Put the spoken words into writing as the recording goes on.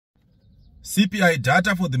CPI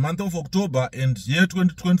data for the month of October and year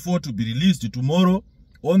 2024 to be released tomorrow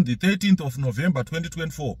on the 13th of November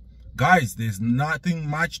 2024. Guys, there's nothing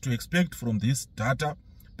much to expect from this data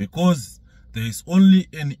because there is only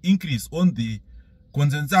an increase on the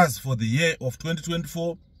consensus for the year of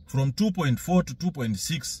 2024 from 2.4 to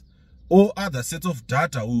 2.6. All other sets of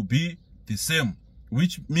data will be the same,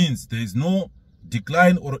 which means there is no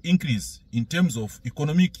decline or increase in terms of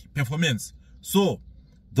economic performance. So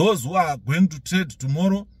those who are going to trade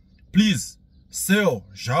tomorrow, please sell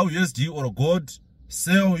Xauusd or gold,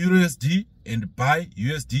 sell Eurusd and buy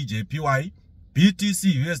USD JPY,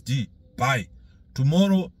 Btcusd buy.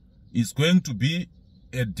 Tomorrow is going to be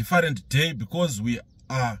a different day because we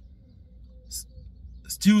are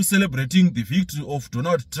still celebrating the victory of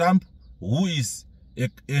Donald Trump, who is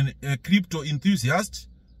a crypto enthusiast,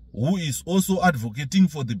 who is also advocating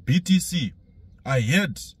for the BTC. I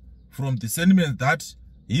heard from the sentiment that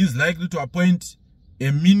he is likely to appoint a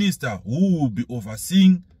minister who will be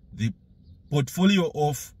overseeing the portfolio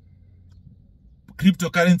of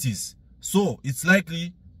cryptocurrencies. So it's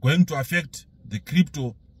likely going to affect the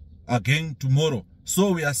crypto again tomorrow.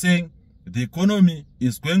 So we are saying the economy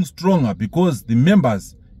is going stronger because the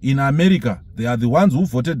members in America, they are the ones who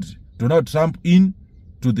voted Donald Trump in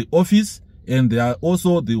to the office, and they are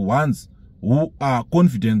also the ones who are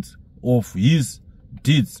confident of his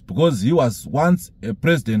deeds because he was once a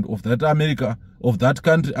president of that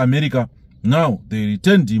country America. Now they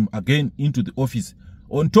returned him again into the office.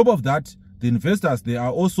 On top of that, the investors, they are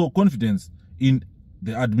also confident in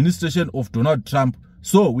the administration of Donald Trump.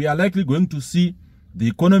 So we are likely going to see the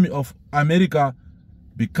economy of America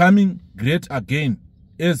becoming great again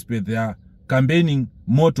as per their campaigning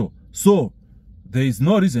motto. So there is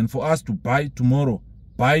no reason for us to buy tomorrow,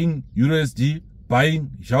 buying Eurusd, buying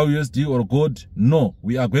Xauusd or gold. No,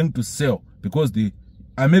 we are going to sell because the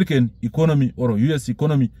American economy or US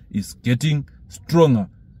economy is getting stronger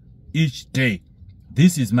each day.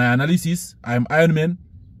 This is my analysis. I am Ironman.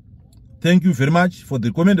 Thank you very much for the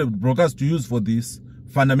recommended brokers to use for these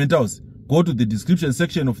fundamentals. Go to the description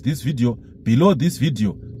section of this video. Below this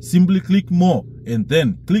video, simply click more and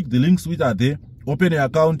then click the links which are there. Open your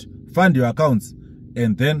account, fund your accounts,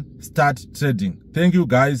 and then start trading. Thank you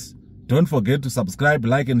guys. Don't forget to subscribe,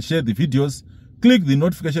 like, and share the videos. Click the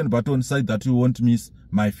notification button so that you won't miss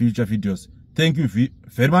my future videos. Thank you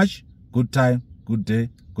very much. Good time, good day,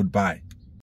 goodbye.